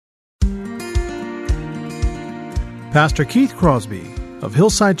Pastor Keith Crosby of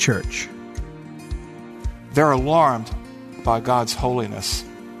Hillside Church. They're alarmed by God's holiness.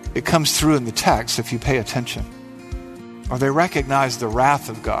 It comes through in the text if you pay attention. Or they recognize the wrath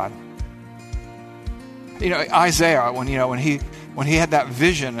of God. Isaiah, when he had that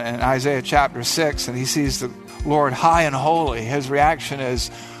vision in Isaiah chapter 6 and he sees the Lord high and holy, his reaction is,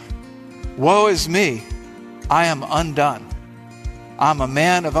 "Woe is me, I am undone. I'm a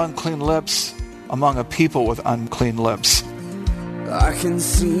man of unclean lips among a people with unclean lips." I can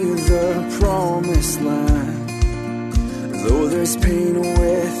see the promised land, though there's pain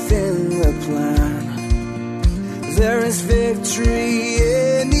within the plan. There is victory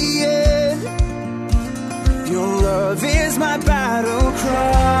in the end. Your love is my battle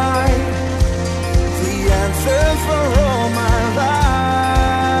cry, the anthem for all my life.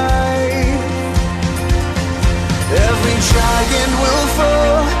 Every giant will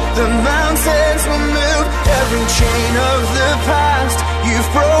fall, the mountains will move, every chain of the past you've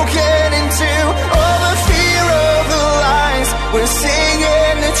broken into. All the fear of the lies, we're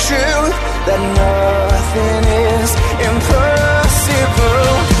singing the truth, that nothing is impossible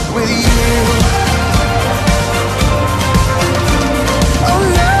with you. Oh,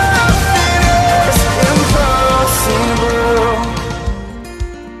 nothing is impossible.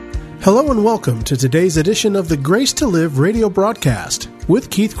 Hello and welcome to today's edition of the Grace to Live radio broadcast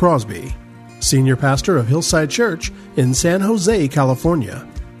with Keith Crosby, Senior Pastor of Hillside Church in San Jose, California.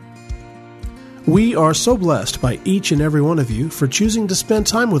 We are so blessed by each and every one of you for choosing to spend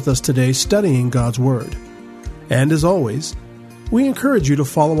time with us today studying God's Word. And as always, we encourage you to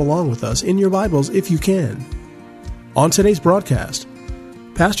follow along with us in your Bibles if you can. On today's broadcast,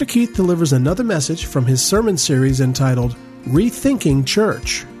 Pastor Keith delivers another message from his sermon series entitled Rethinking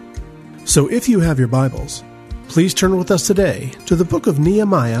Church. So if you have your Bibles, please turn with us today to the book of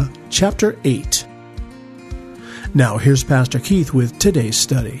Nehemiah, chapter 8. Now here's Pastor Keith with today's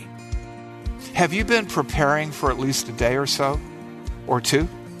study. Have you been preparing for at least a day or so, or two,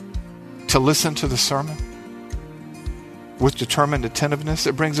 to listen to the sermon with determined attentiveness?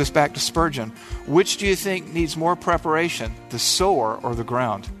 It brings us back to Spurgeon. Which do you think needs more preparation, the sower or the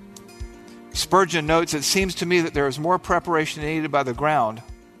ground? Spurgeon notes, "It seems to me that there is more preparation needed by the ground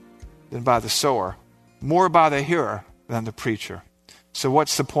than by the sower, more by the hearer than the preacher." So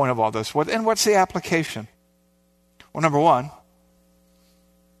what's the point of all this? And what's the application? Well, number one,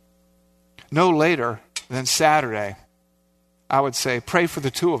 no later than Saturday, I would say, pray for the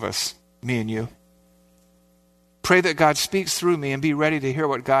two of us, me and you. Pray that God speaks through me and be ready to hear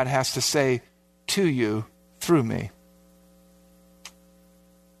what God has to say to you through me.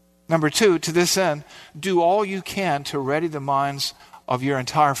 Number two, to this end, do all you can to ready the minds of your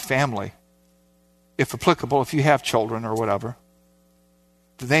entire family, if applicable, if you have children or whatever,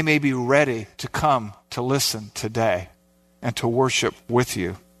 that they may be ready to come to listen today and to worship with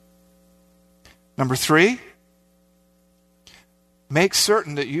you. Number three, make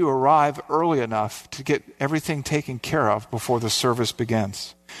certain that you arrive early enough to get everything taken care of before the service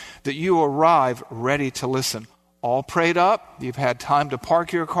begins. That you arrive ready to listen. All prayed up. You've had time to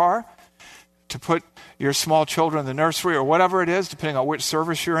park your car, to put your small children in the nursery or whatever it is, depending on which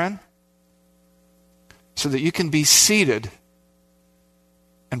service you're in, so that you can be seated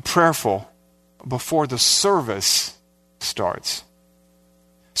and prayerful before the service starts.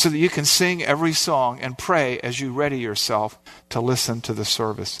 So that you can sing every song and pray as you ready yourself to listen to the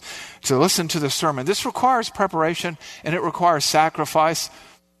service, to listen to the sermon. This requires preparation and it requires sacrifice.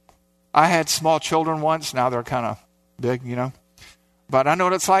 I had small children once. Now they're kind of big, But I know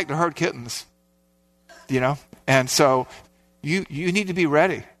what it's like to herd kittens, And so you need to be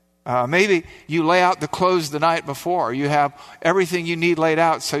ready. Maybe you lay out the clothes the night before. You have everything you need laid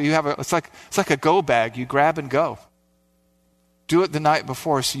out. So you have it's like a go bag. You grab and go. Do it the night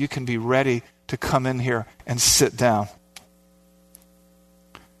before so you can be ready to come in here and sit down.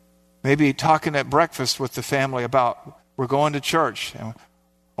 Maybe talking at breakfast with the family about we're going to church. And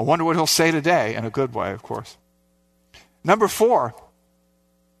I wonder what he'll say today, in a good way, of course. Number four,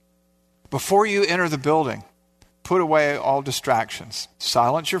 before you enter the building, put away all distractions.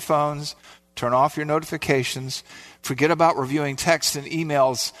 Silence your phones, turn off your notifications, forget about reviewing texts and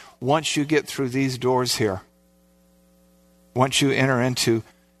emails once you get through these doors here. Once you enter into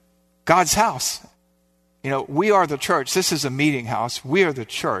God's house. We are the church. This is a meeting house. We are the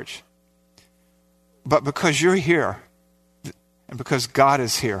church. But because you're here, and because God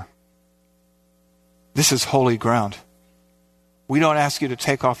is here, this is holy ground. We don't ask you to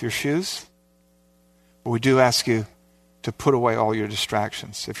take off your shoes, but we do ask you to put away all your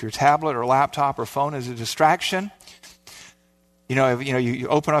distractions. If your tablet or laptop or phone is a distraction, You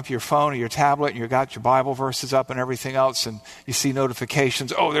open up your phone or your tablet and you got your Bible verses up and everything else, and you see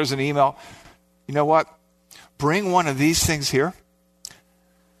notifications. Oh, there's an email. You know what? Bring one of these things here.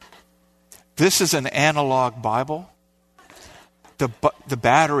 This is an analog Bible. The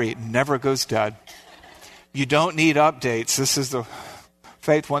battery never goes dead. You don't need updates. This is the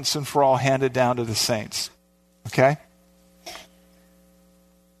faith once and for all handed down to the saints. Okay?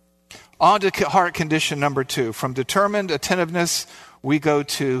 On to heart condition number 2. From determined attentiveness, we go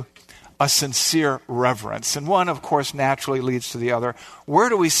to a sincere reverence. And one, of course, naturally leads to the other. Where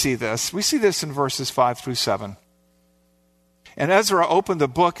do we see this? We see this in verses 5 through 7. And Ezra opened the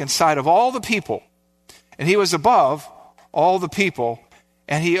book in sight of all the people, and he was above all the people,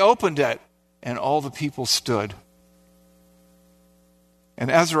 and he opened it, and all the people stood. And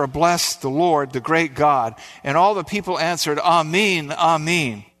Ezra blessed the Lord, the great God, and all the people answered, Amen,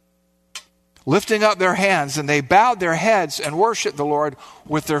 Amen, lifting up their hands, and they bowed their heads and worshiped the Lord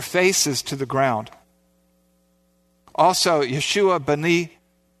with their faces to the ground. Also, Yeshua, Bani,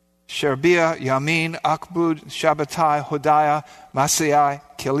 Sherebiah, Yamin, Akbud, Shabbatai, Hodiah, Masai,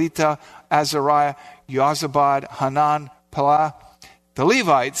 Kelita, Azariah, Yozabad, Hanan, Pelah. The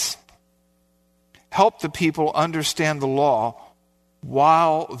Levites helped the people understand the law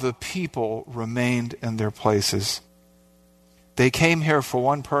while the people remained in their places. They came here for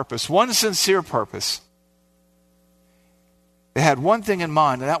one purpose, one sincere purpose. They had one thing in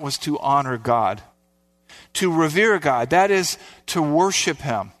mind, and that was to honor God, to revere God. That is, to worship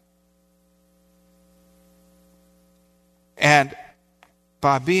Him. And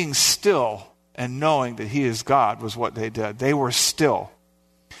by being still and knowing that He is God was what they did. They were still.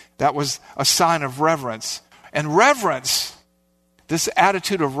 That was a sign of reverence. And reverence, this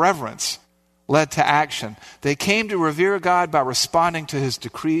attitude of reverence, led to action. They came to revere God by responding to His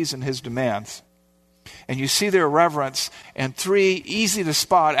decrees and His demands. And you see their reverence in 3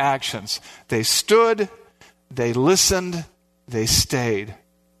 easy-to-spot actions. They stood, they listened, they stayed.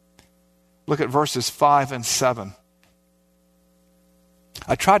 Look at verses 5 and 7.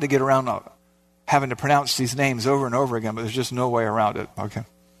 I tried to get around having to pronounce these names over and over again, but there's just no way around it. Okay.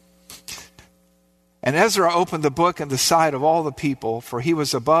 And Ezra opened the book in the sight of all the people, for he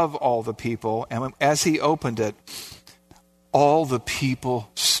was above all the people. And as he opened it, all the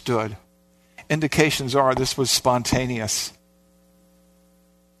people stood. Indications are this was spontaneous.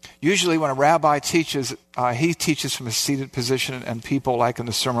 Usually when a rabbi teaches, he teaches from a seated position, and people, like in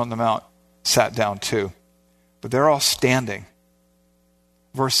the Sermon on the Mount, sat down too. But they're all standing.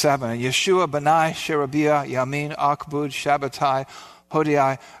 Verse 7, and Yeshua, Bani, Sherebiah, Yamin, Akbud, Shabbatai,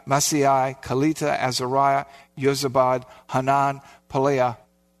 Hodiah, Masai, Kelita, Azariah, Yozabad, Hanan, Pelah.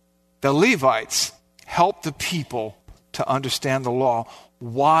 The Levites helped the people to understand the law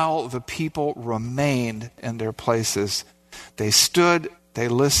while the people remained in their places. They stood, they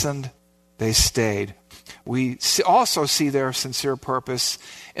listened, they stayed. We also see their sincere purpose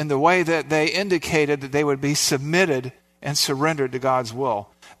in the way that they indicated that they would be submitted and surrendered to God's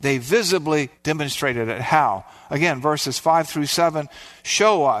will. They visibly demonstrated it. How? Again, verses 5 through 7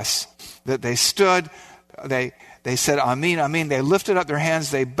 show us that they stood, they said, Amen, Amen. They lifted up their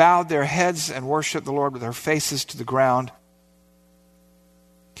hands, they bowed their heads and worshiped the Lord with their faces to the ground.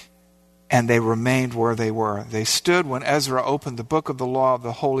 And they remained where they were. They stood when Ezra opened the book of the law of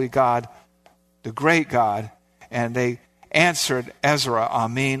the holy God, the great God, and they answered Ezra,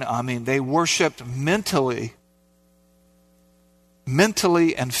 Amen, Amen. They worshiped mentally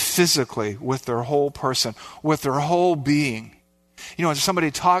and physically with their whole person, with their whole being. You know, when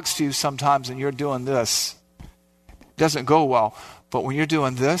somebody talks to you sometimes and you're doing this, it doesn't go well. But when you're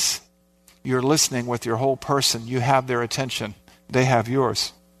doing this, you're listening with your whole person. You have their attention. They have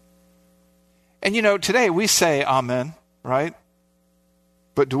yours. And you know, today we say amen, right?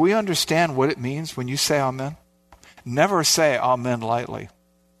 But do we understand what it means when you say amen? Never say amen lightly.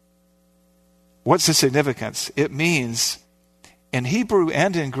 What's the significance? It means, in Hebrew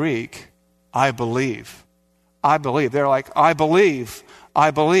and in Greek, I believe. I believe. They're like, I believe, I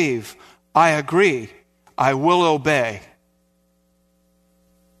agree, I will obey.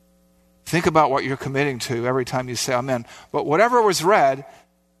 Think about what you're committing to every time you say amen. But whatever was read,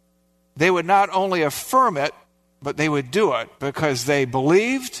 they would not only affirm it, but they would do it because they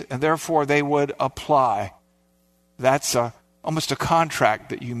believed, and therefore they would apply. That's almost a contract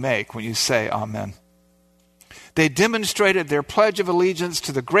that you make when you say amen. They demonstrated their pledge of allegiance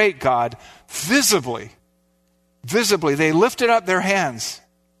to the great God visibly. Visibly. They lifted up their hands.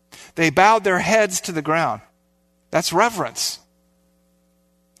 They bowed their heads to the ground. That's reverence.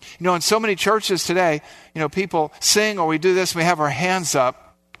 You know, in so many churches today, you know, people sing or we do this, we have our hands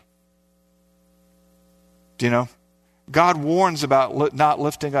up. You know, God warns about not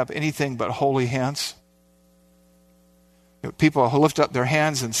lifting up anything but holy hands. People who lift up their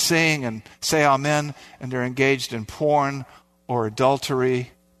hands and sing and say amen, and they're engaged in porn or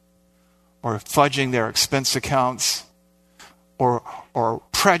adultery or fudging their expense accounts or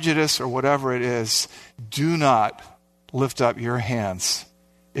prejudice or whatever it is. Do not lift up your hands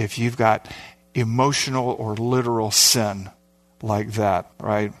if you've got emotional or literal sin like that,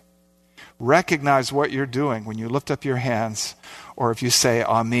 right? Recognize what you're doing when you lift up your hands or if you say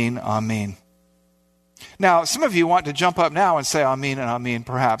Amen, Amen. Now, some of you want to jump up now and say Amen and Amen,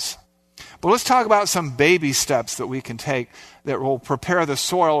 perhaps. But let's talk about some baby steps that we can take that will prepare the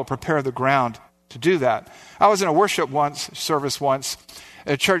soil or prepare the ground to do that. I was in a worship service once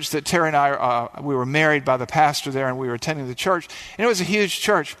at a church that Terry and I, we were married by the pastor there, and we were attending the church. And it was a huge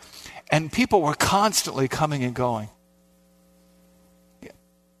church, and people were constantly coming and going.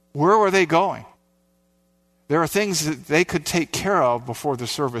 Where were they going? There are things that they could take care of before the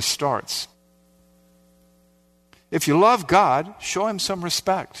service starts. If you love God, show him some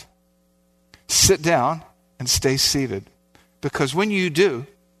respect. Sit down and stay seated. Because when you do,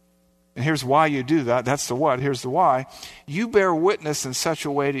 and here's why you do that, that's the what, here's the why, you bear witness in such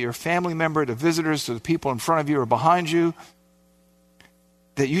a way to your family member, to visitors, to the people in front of you or behind you,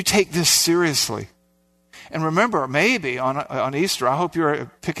 that you take this seriously. And remember, maybe on Easter, I hope you're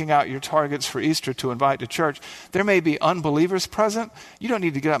picking out your targets for Easter to invite to church. There may be unbelievers present. You don't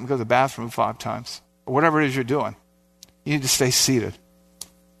need to get up and go to the bathroom 5 times, or whatever it is you're doing. You need to stay seated.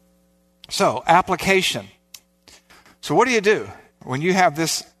 So, application. So what do you do when you have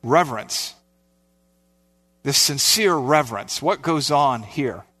this reverence, this sincere reverence? What goes on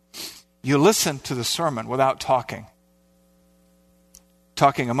here? You listen to the sermon without talking.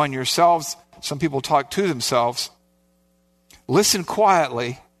 Talking among yourselves. Some people talk to themselves. Listen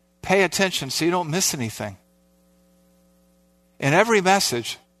quietly. Pay attention so you don't miss anything. In every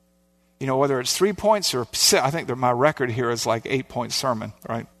message, whether it's 3 points or 6, I think that my record here is like 8-point sermon,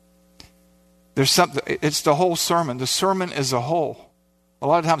 right? There's something, it's the whole sermon. The sermon is a whole. A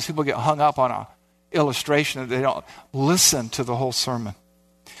lot of times people get hung up on an illustration that they don't listen to the whole sermon.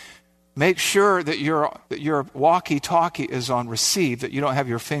 Make sure that your walkie-talkie is on receive, that you don't have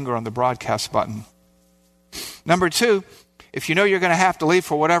your finger on the broadcast button. Number 2, if you know you're going to have to leave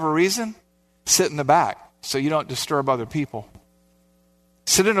for whatever reason, sit in the back so you don't disturb other people.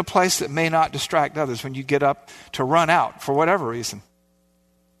 Sit in a place that may not distract others when you get up to run out for whatever reason.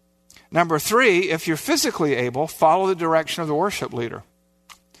 Number 3, if you're physically able, follow the direction of the worship leader.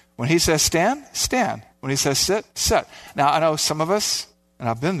 When he says stand, stand. When he says sit, sit. Now, I know some of us, and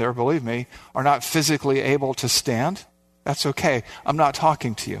I've been there, believe me, are not physically able to stand. That's okay. I'm not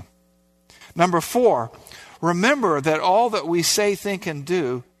talking to you. Number 4, remember that all that we say, think, and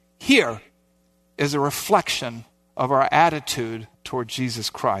do here is a reflection of our attitude toward Jesus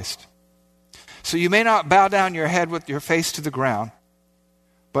Christ. So you may not bow down your head with your face to the ground,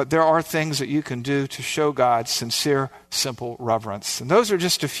 but there are things that you can do to show God sincere, simple reverence. And those are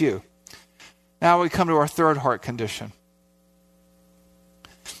just a few. Now we come to our third heart condition.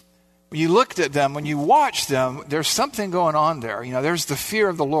 When you looked at them, when you watch them, there's something going on there. There's the fear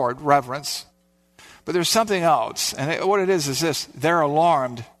of the Lord, reverence, but there's something else. And what it is this: they're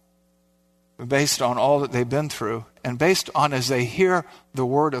alarmed based on all that they've been through, and based on as they hear the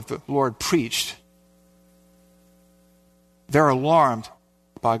word of the Lord preached, they're alarmed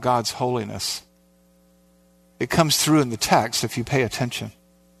by God's holiness. It comes through in the text if you pay attention.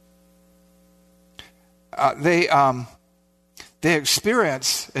 They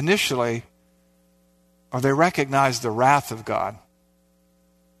experience initially, or they recognize the wrath of God.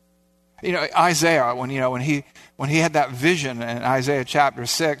 Isaiah, when he had that vision in Isaiah chapter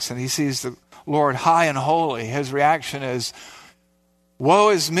 6, and he sees the Lord high and holy, his reaction is, "Woe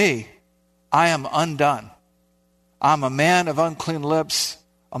is me, I am undone. I'm a man of unclean lips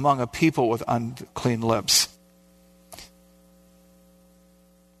among a people with unclean lips."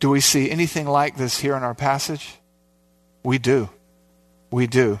 Do we see anything like this here in our passage? We do. We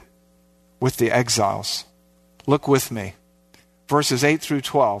do. With the exiles. Look with me. Verses 8 through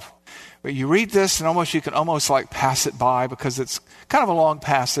 12. But you read this and you can almost like pass it by because it's kind of a long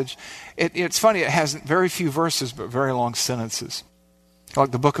passage. It's funny, it has very few verses but very long sentences.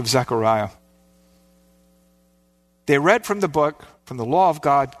 Like the book of Zechariah. They read from the book, from the law of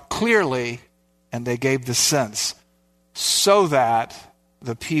God clearly, and they gave the sense so that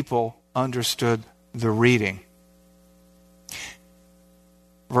the people understood the reading.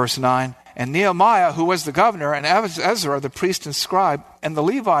 Verse 9, and Nehemiah, who was the governor, and Ezra, the priest and scribe, and the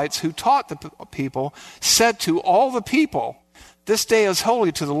Levites who taught the people, said to all the people, "This day is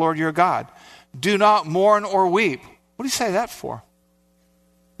holy to the Lord your God. Do not mourn or weep." What do you say that for?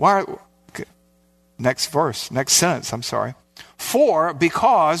 Why? Okay. Next sentence, I'm sorry. For,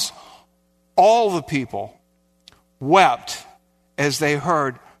 because all the people wept as they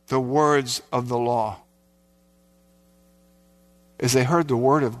heard the words of the law. As they heard the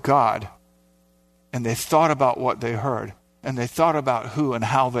word of God, and they thought about what they heard, and they thought about who and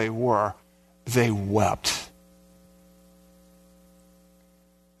how they were, they wept.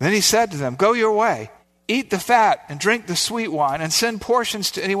 Then he said to them, go your way, eat the fat and drink the sweet wine, and send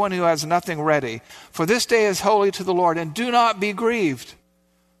portions to anyone who has nothing ready. For this day is holy to the Lord, and do not be grieved,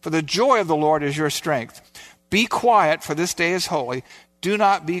 for the joy of the Lord is your strength. Be quiet, for this day is holy. Do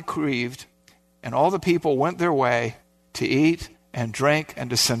not be grieved. And all the people went their way to eat and drink and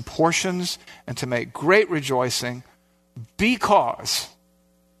to send portions and to make great rejoicing, because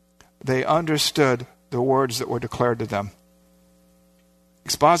they understood the words that were declared to them.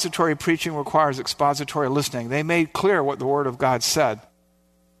 Expository preaching requires expository listening. They made clear what the Word of God said.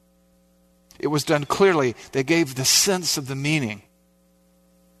 It was done clearly. They gave the sense of the meaning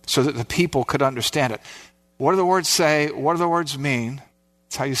so that the people could understand it. What do the words say? What do the words mean?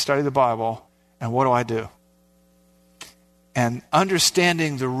 It's how you study the Bible. And what do I do? And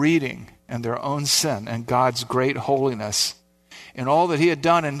understanding the reading and their own sin and God's great holiness and all that he had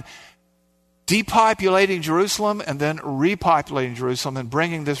done in depopulating Jerusalem and then repopulating Jerusalem and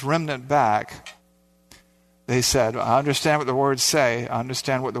bringing this remnant back, they said, I understand what the words say, I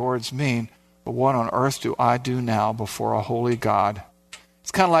understand what the words mean, but what on earth do I do now before a holy God?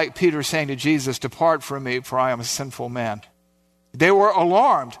 It's kind of like Peter saying to Jesus, depart from me, for I am a sinful man. They were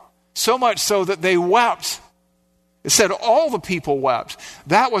alarmed, so much so that they wept. It said all the people wept.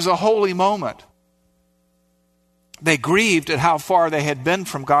 That was a holy moment. They grieved at how far they had been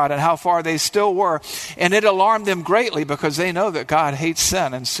from God and how far they still were. And it alarmed them greatly because they know that God hates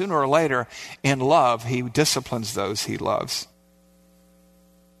sin. And sooner or later, in love, he disciplines those he loves.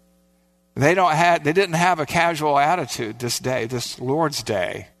 They didn't have a casual attitude this day, this Lord's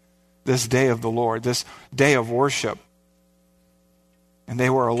Day, this day of the Lord, this day of worship. And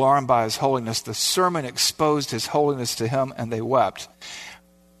they were alarmed by his holiness. The sermon exposed his holiness to him, and they wept.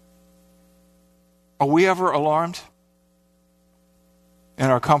 Are we ever alarmed in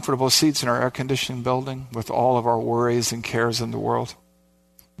our comfortable seats in our air-conditioned building with all of our worries and cares in the world?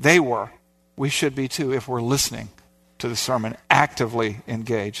 They were. We should be too if we're listening to the sermon, actively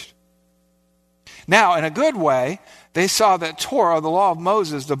engaged. Now, in a good way, they saw that Torah, the law of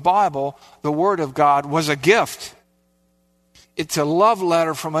Moses, the Bible, the Word of God, was a gift. It's a love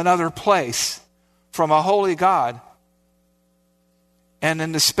letter from another place, from a holy God. And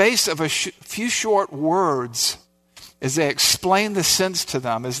in the space of a few short words, as they explained the sense to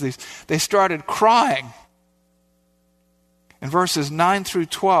them, as they started crying, in verses 9 through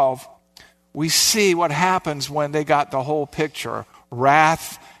 12, we see what happens when they got the whole picture,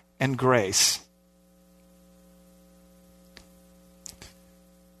 wrath and grace.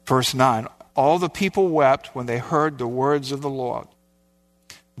 Verse 9, all the people wept when they heard the words of the Lord.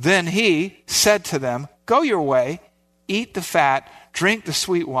 Then he said to them, go your way, eat the fat, drink the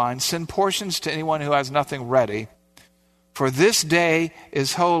sweet wine, send portions to anyone who has nothing ready. For this day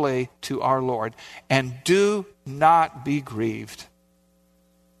is holy to our Lord, and do not be grieved.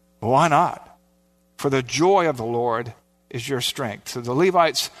 Why not? For the joy of the Lord is your strength. So the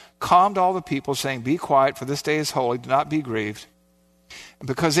Levites calmed all the people, saying, be quiet, for this day is holy, do not be grieved. And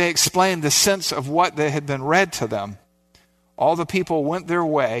because they explained the sense of what they had been read to them, all the people went their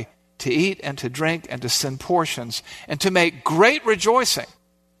way to eat and to drink and to send portions and to make great rejoicing.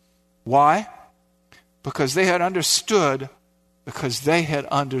 Why? Because they had understood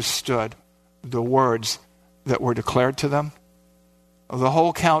the words that were declared to them of the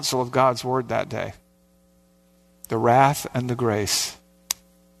whole counsel of God's word that day. The wrath and the grace.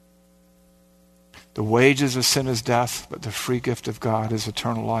 The wages of sin is death, but the free gift of God is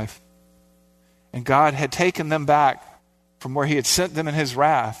eternal life. And God had taken them back from where he had sent them in his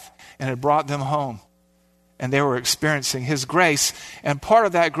wrath and had brought them home. And they were experiencing his grace. And part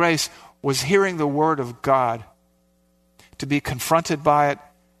of that grace was hearing the word of God, to be confronted by it,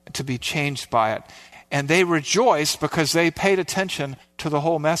 to be changed by it. And they rejoiced because they paid attention to the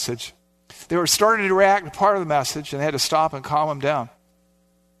whole message. They were starting to react to part of the message, and they had to stop and calm them down.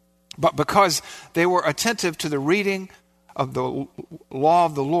 But because they were attentive to the reading of the law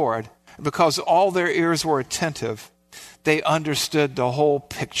of the Lord, because all their ears were attentive, they understood the whole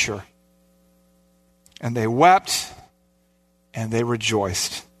picture. And they wept and they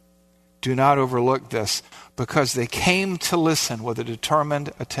rejoiced. Do not overlook this, because they came to listen with a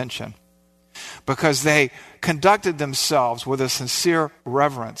determined attention, because they conducted themselves with a sincere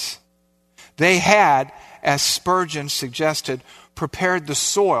reverence. They had as Spurgeon suggested, prepared the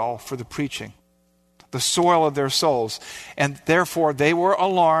soil for the preaching, the soil of their souls. And therefore they were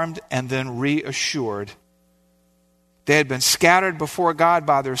alarmed and then reassured. They had been scattered before God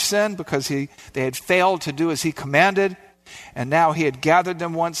by their sin because they had failed to do as he commanded. And now he had gathered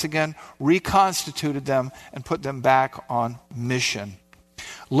them once again, reconstituted them, and put them back on mission.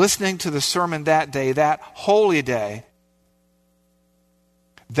 Listening to the sermon that day, that holy day,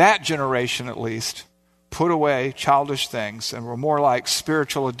 that generation at least, put away childish things and were more like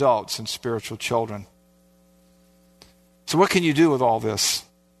spiritual adults and spiritual children. So what can you do with all this?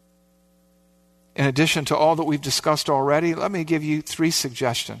 In addition to all that we've discussed already, let me give you 3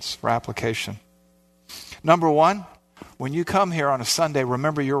 suggestions for application. Number 1, when you come here on a Sunday,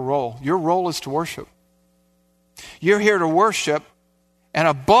 remember your role. Your role is to worship. You're here to worship, and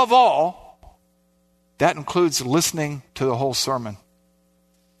above all, that includes listening to the whole sermon,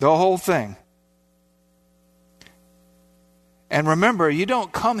 the whole thing. And remember, you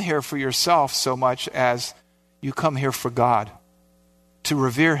don't come here for yourself so much as you come here for God, to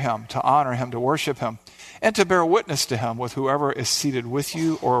revere him, to honor him, to worship him, and to bear witness to him with whoever is seated with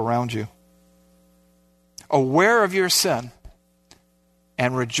you or around you. Aware of your sin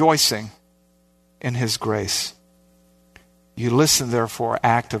and rejoicing in his grace. You listen, therefore,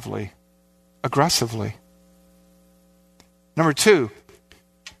 actively, aggressively. Number 2,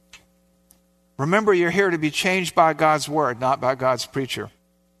 remember you're here to be changed by God's word, not by God's preacher.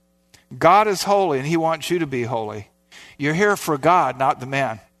 God is holy and he wants you to be holy. You're here for God, not the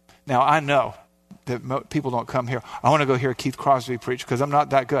man. Now, I know that people don't come here. I want to go hear Keith Crosby preach because I'm not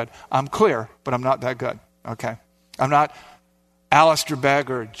that good. I'm clear, but I'm not that good. Okay? I'm not Alistair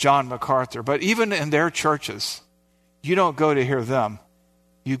Begg or John MacArthur. But even in their churches, you don't go to hear them.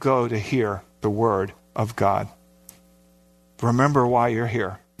 You go to hear the word of God. Remember why you're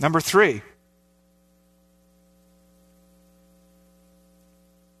here. Number 3,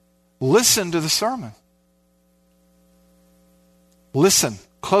 listen to the sermon. Listen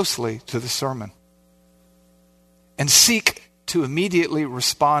closely to the sermon and seek to immediately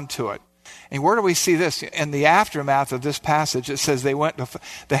respond to it. And where do we see this? In the aftermath of this passage, it says the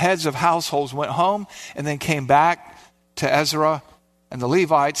heads of households went home and then came back to Ezra and the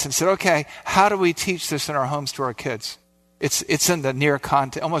Levites and said, okay, how do we teach this in our homes to our kids? It's in the near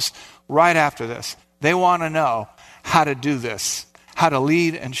context, almost right after this. They want to know how to do this, how to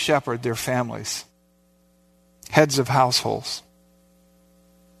lead and shepherd their families. Heads of households.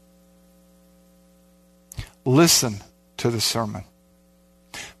 Listen to the sermon.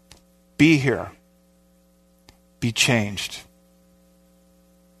 Be here. Be changed.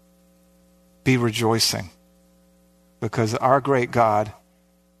 Be rejoicing. Because our great God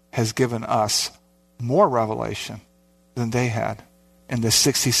has given us more revelation than they had in the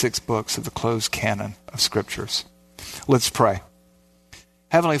 66 books of the closed canon of scriptures. Let's pray.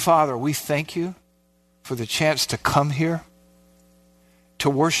 Heavenly Father, we thank you for the chance to come here, to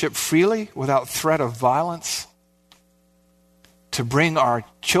worship freely without threat of violence, to bring our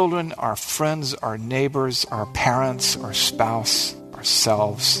children, our friends, our neighbors, our parents, our spouse,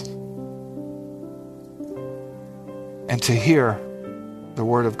 ourselves, and to hear the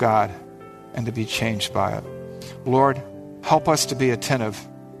word of God and to be changed by it. Lord, help us to be attentive.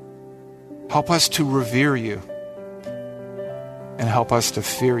 Help us to revere you. And help us to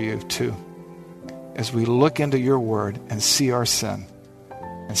fear you too, as we look into your word and see our sin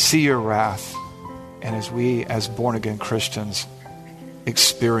and see your wrath, and as we, as born-again Christians,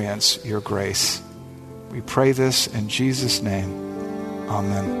 experience your grace. We pray this in Jesus' name.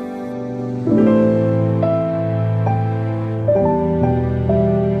 Amen.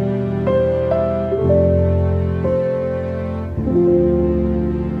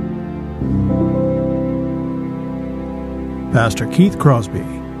 Pastor Keith Crosby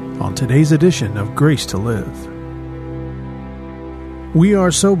on today's edition of Grace to Live. We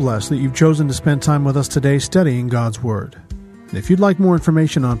are so blessed that you've chosen to spend time with us today studying God's Word. And if you'd like more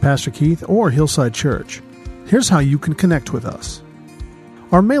information on Pastor Keith or Hillside Church, here's how you can connect with us.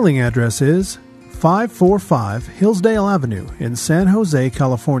 Our mailing address is 545 Hillsdale Avenue in San Jose,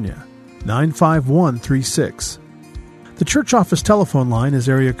 California, 95136. The church office telephone line is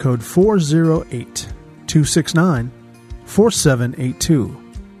area code 408-269-4782.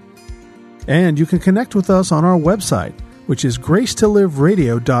 And you can connect with us on our website, which is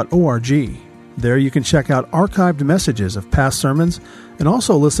gracetoliveradio.org. There you can check out archived messages of past sermons and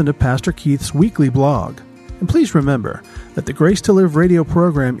also listen to Pastor Keith's weekly blog. And please remember that the Grace to Live radio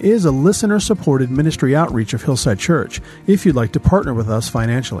program is a listener-supported ministry outreach of Hillside Church if you'd like to partner with us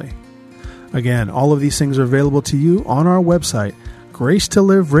financially. Again, all of these things are available to you on our website,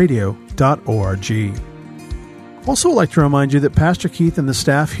 gracetoliveradio.org. Also, I'd like to remind you that Pastor Keith and the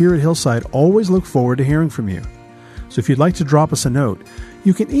staff here at Hillside always look forward to hearing from you. So if you'd like to drop us a note,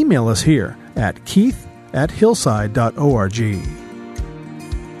 you can email us here at keith@hillside.org.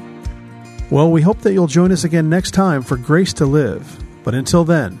 Well, we hope that you'll join us again next time for Grace to Live. But until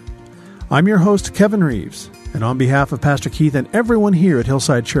then, I'm your host, Kevin Reeves, and on behalf of Pastor Keith and everyone here at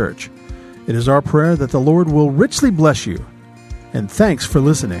Hillside Church, it is our prayer that the Lord will richly bless you. And thanks for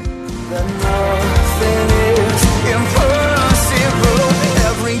listening.